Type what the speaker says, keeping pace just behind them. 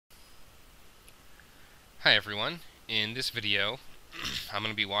Hi everyone. In this video, I'm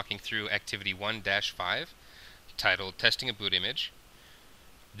going to be walking through Activity 1-5, titled Testing a Boot Image.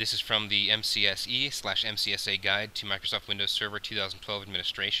 This is from the MCSE/MCSA Guide to Microsoft Windows Server 2012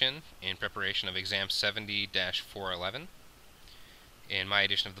 Administration in preparation of Exam 70-411. In my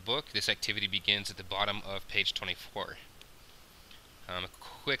edition of the book, this activity begins at the bottom of page 24. A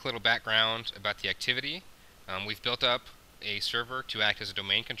quick little background about the activity. We've built up a server to act as a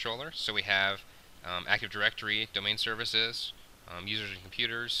domain controller, so we have Active Directory, domain services, users and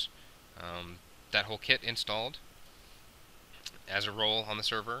computers, that whole kit installed as a role on the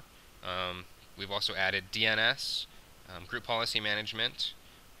server. We've also added DNS, group policy management,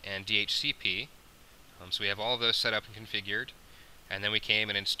 and DHCP. So we have all of those set up and configured. And then we came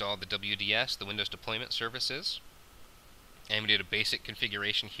and installed the WDS, the Windows Deployment Services. And we did a basic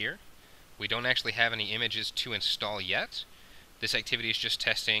configuration here. We don't actually have any images to install yet. This activity is just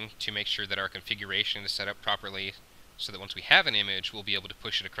testing to make sure that our configuration is set up properly so that once we have an image, we'll be able to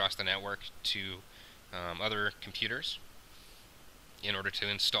push it across the network to other computers in order to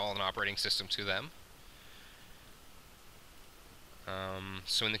install an operating system to them.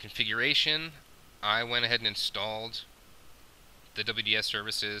 So in the configuration, I went ahead and installed the WDS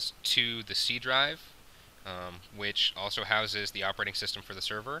services to the C drive, which also houses the operating system for the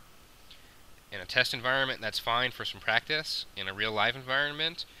server. In a test environment, that's fine for some practice. In a real live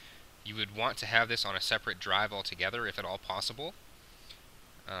environment, you would want to have this on a separate drive altogether, if at all possible.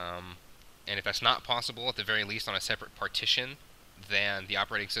 And if that's not possible, at the very least on a separate partition than the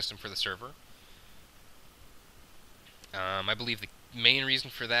operating system for the server. I believe the main reason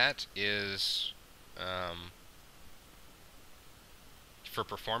for that is for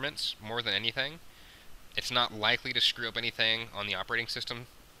performance more than anything. It's not likely to screw up anything on the operating system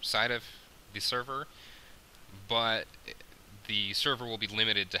side of the server, but the server will be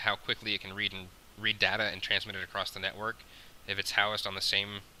limited to how quickly it can read data and transmit it across the network if it's housed on the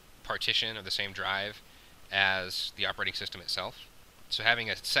same partition or the same drive as the operating system itself. So having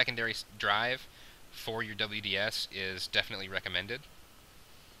a secondary drive for your WDS is definitely recommended.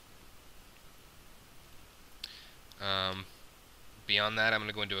 Beyond that, I'm going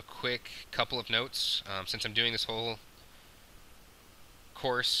to go into a quick couple of notes. Since I'm doing this whole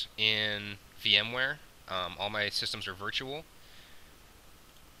course in VMware, all my systems are virtual,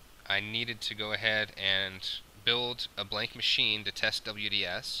 I needed to go ahead and build a blank machine to test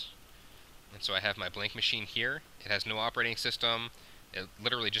WDS. And so I have my blank machine here. It has no operating system. It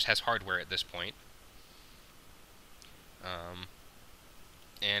literally just has hardware at this point.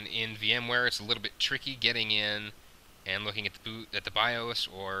 And in VMware, it's a little bit tricky getting in and looking at the BIOS,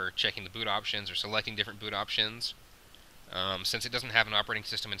 or checking the boot options, or selecting different boot options. Since it doesn't have an operating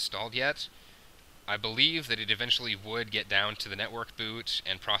system installed yet, I believe that it eventually would get down to the network boot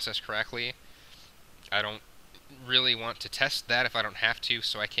and process correctly. I don't really want to test that if I don't have to,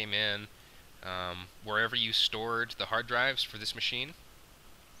 so I came in wherever you stored the hard drives for this machine.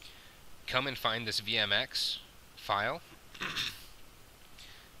 Come and find this VMX file,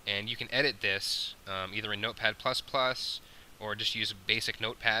 and you can edit this either in Notepad++ or just use a basic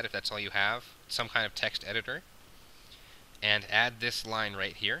Notepad if that's all you have, some kind of text editor, and add this line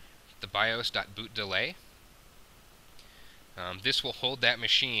right here, the BIOS.bootDelay. This will hold that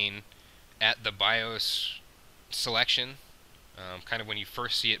machine at the BIOS selection, kind of when you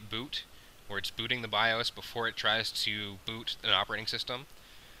first see it boot, where it's booting the BIOS before it tries to boot an operating system.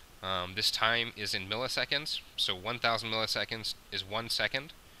 This time is in milliseconds, so 1,000 milliseconds is 1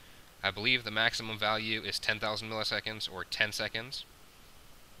 second. I believe the maximum value is 10,000 milliseconds, or 10 seconds.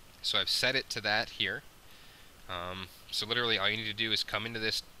 So I've set it to that here. So literally all you need to do is come into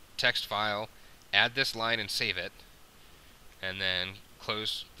this text file, add this line and save it, and then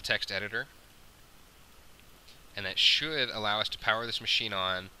close the text editor. And that should allow us to power this machine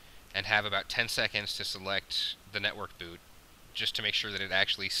on and have about 10 seconds to select the network boot, just to make sure that it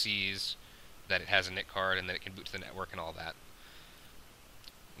actually sees that it has a NIC card and that it can boot to the network and all that.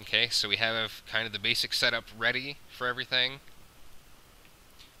 Okay, so we have kind of the basic setup ready for everything.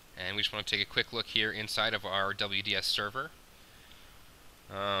 And we just want to take a quick look here inside of our WDS server.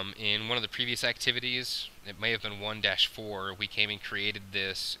 In one of the previous activities, it may have been 1-4, we came and created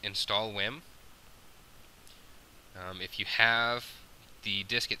this install WIM. If you have the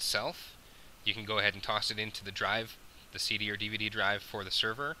disk itself, you can go ahead and toss it into the drive, the CD or DVD drive for the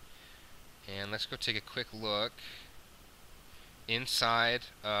server. And let's go take a quick look inside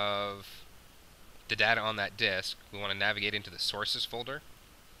of the data on that disk. We want to navigate into the sources folder,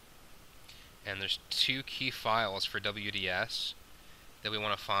 and there's two key files for WDS that we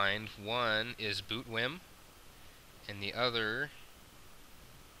want to find. One is bootwim, and the other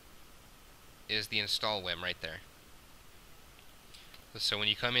is the install WIM right there. So when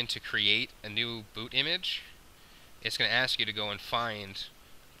you come in to create a new boot image, it's going to ask you to go and find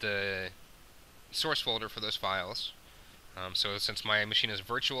the source folder for those files. So since my machine is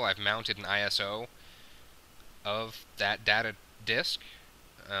virtual, I've mounted an ISO of that data disk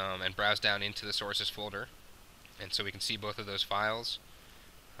and browse down into the sources folder. And so we can see both of those files.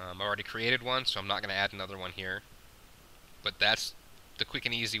 I've already created one, so I'm not going to add another one here. But that's the quick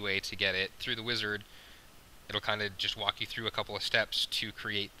and easy way to get it through the wizard. It'll kind of just walk you through a couple of steps to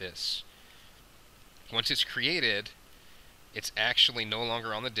create this. Once it's created, it's actually no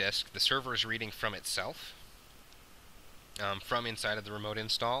longer on the disk. The server is reading from itself, from inside of the remote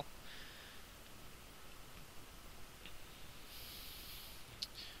install.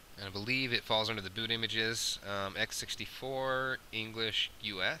 And I believe it falls under the boot images, x64, English,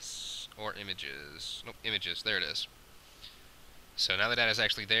 US, or images. Nope, images, there it is. So now the data is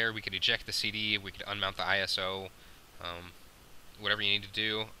actually there, we could eject the CD, we could unmount the ISO, whatever you need to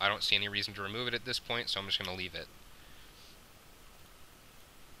do. I don't see any reason to remove it at this point, so I'm just going to leave it.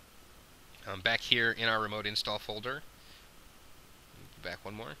 Back here in our remote install folder, back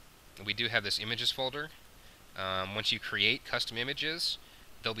one more, we do have this images folder. Once you create custom images,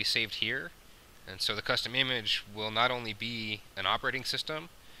 they'll be saved here, and so the custom image will not only be an operating system,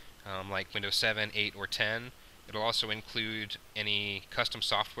 like Windows 7, 8, or 10, it'll also include any custom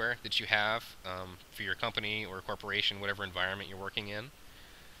software that you have for your company or corporation, whatever environment you're working in.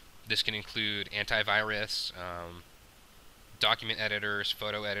 This can include antivirus, document editors,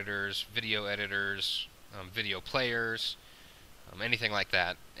 photo editors, video players, anything like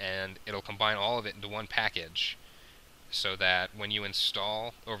that, and it'll combine all of it into one package so that when you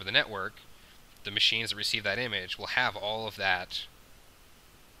install over the network, the machines that receive that image will have all of that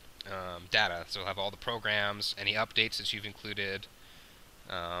data. So it'll have all the programs, any updates that you've included.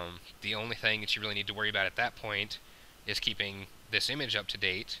 The only thing that you really need to worry about at that point is keeping this image up to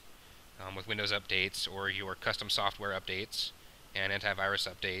date with Windows updates or your custom software updates and antivirus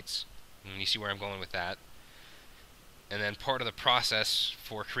updates. And you see where I'm going with that. And then part of the process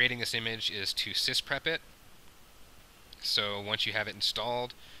for creating this image is to Sysprep it. So once you have it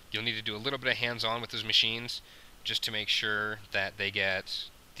installed, you'll need to do a little bit of hands-on with those machines just to make sure that they get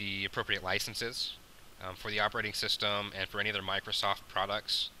the appropriate licenses for the operating system and for any other Microsoft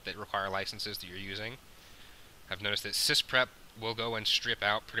products that require licenses that you're using. I've noticed that Sysprep will go and strip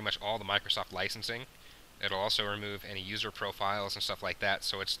out pretty much all the Microsoft licensing. It'll also remove any user profiles and stuff like that,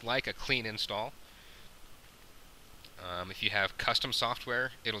 so it's like a clean install. If you have custom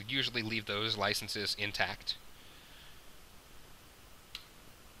software, it'll usually leave those licenses intact.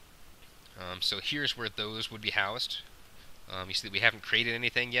 So here's where those would be housed. You see that we haven't created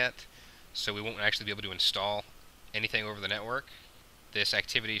anything yet, so we won't actually be able to install anything over the network. This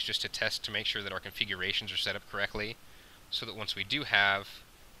activity is just to test to make sure that our configurations are set up correctly, so that once we do have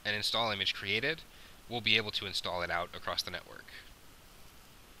an install image created, we'll be able to install it out across the network.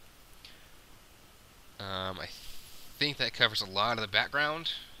 I think that covers a lot of the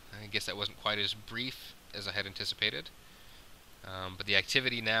background. I guess that wasn't quite as brief as I had anticipated. But the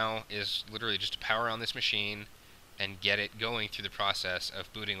activity now is literally just to power on this machine and get it going through the process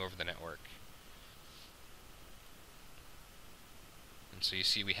of booting over the network. And so you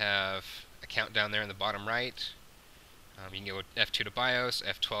see we have a countdown there in the bottom right. You can go F2 to BIOS,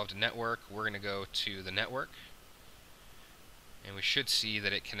 F12 to network. We're going to go to the network. And we should see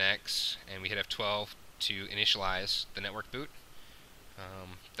that it connects, and we hit F12 to initialize the network boot.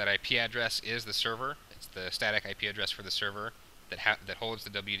 That IP address is the server. It's the static IP address for the server that holds the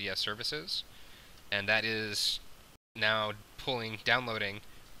WDS services. And that is now downloading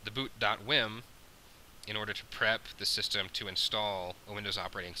the boot.wim in order to prep the system to install a Windows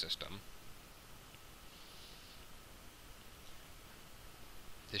operating system.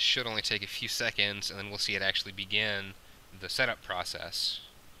 This should only take a few seconds, and then we'll see it actually begin the setup process,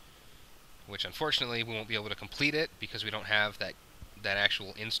 which unfortunately we won't be able to complete it because we don't have that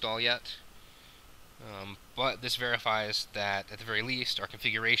actual install yet. But this verifies that at the very least our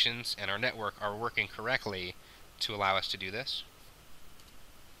configurations and our network are working correctly to allow us to do this.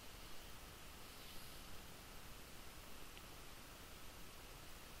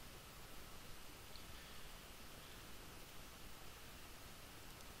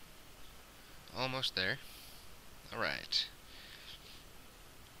 Almost there. Alright.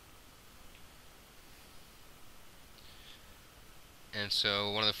 And so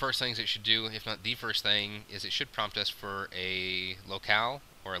one of the first things it should do, if not the first thing, is it should prompt us for a locale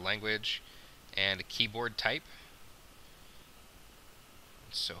or a language and a keyboard type.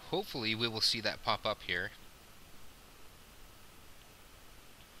 So hopefully we will see that pop up here.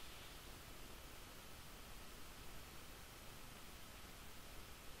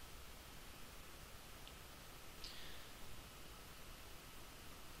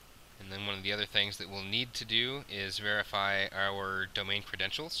 the other things that we'll need to do is verify our domain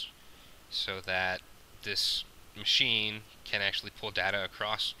credentials so that this machine can actually pull data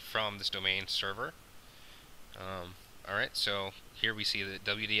across from this domain server. Alright, so here we see that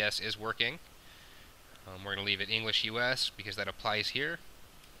WDS is working. We're going to leave it English US because that applies here.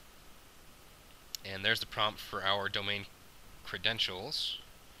 And there's the prompt for our domain credentials.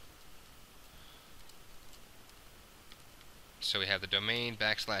 So we have the domain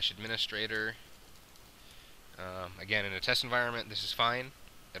 /administrator. Again, in a test environment, this is fine.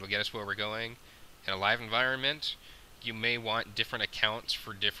 It'll get us where we're going. In a live environment, you may want different accounts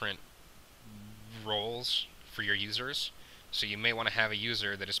for different roles for your users. So you may want to have a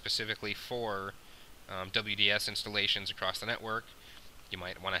user that is specifically for WDS installations across the network. You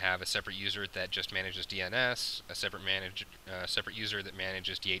might want to have a separate user that just manages DNS, a separate user that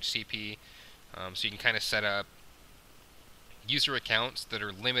manages DHCP. So you can kind of set up user accounts that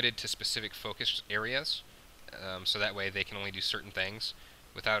are limited to specific focus areas, so that way they can only do certain things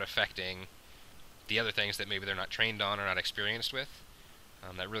without affecting the other things that maybe they're not trained on or not experienced with.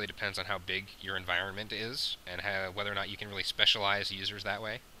 That really depends on how big your environment is and whether or not you can really specialize users that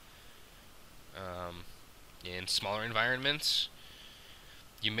way. In smaller environments,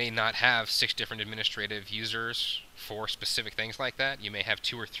 you may not have 6 different administrative users for specific things like that. You may have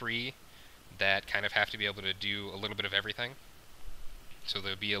 2 or 3 that kind of have to be able to do a little bit of everything. So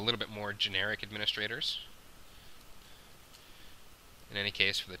there'll be a little bit more generic administrators. In any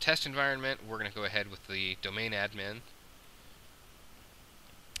case, for the test environment, we're going to go ahead with the domain admin.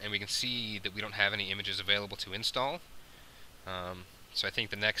 And we can see that we don't have any images available to install. So I think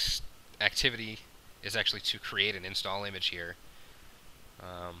the next activity is actually to create an install image here.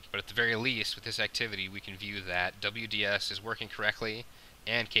 But at the very least, with this activity, we can view that WDS is working correctly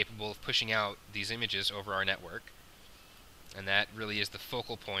and capable of pushing out these images over our network. And that really is the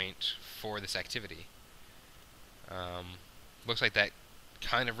focal point for this activity. Looks like that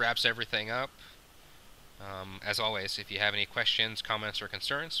kind of wraps everything up. As always, if you have any questions, comments, or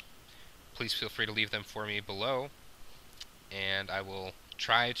concerns, please feel free to leave them for me below, and I will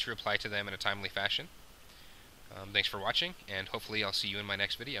try to reply to them in a timely fashion. Thanks for watching, and hopefully I'll see you in my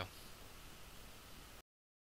next video.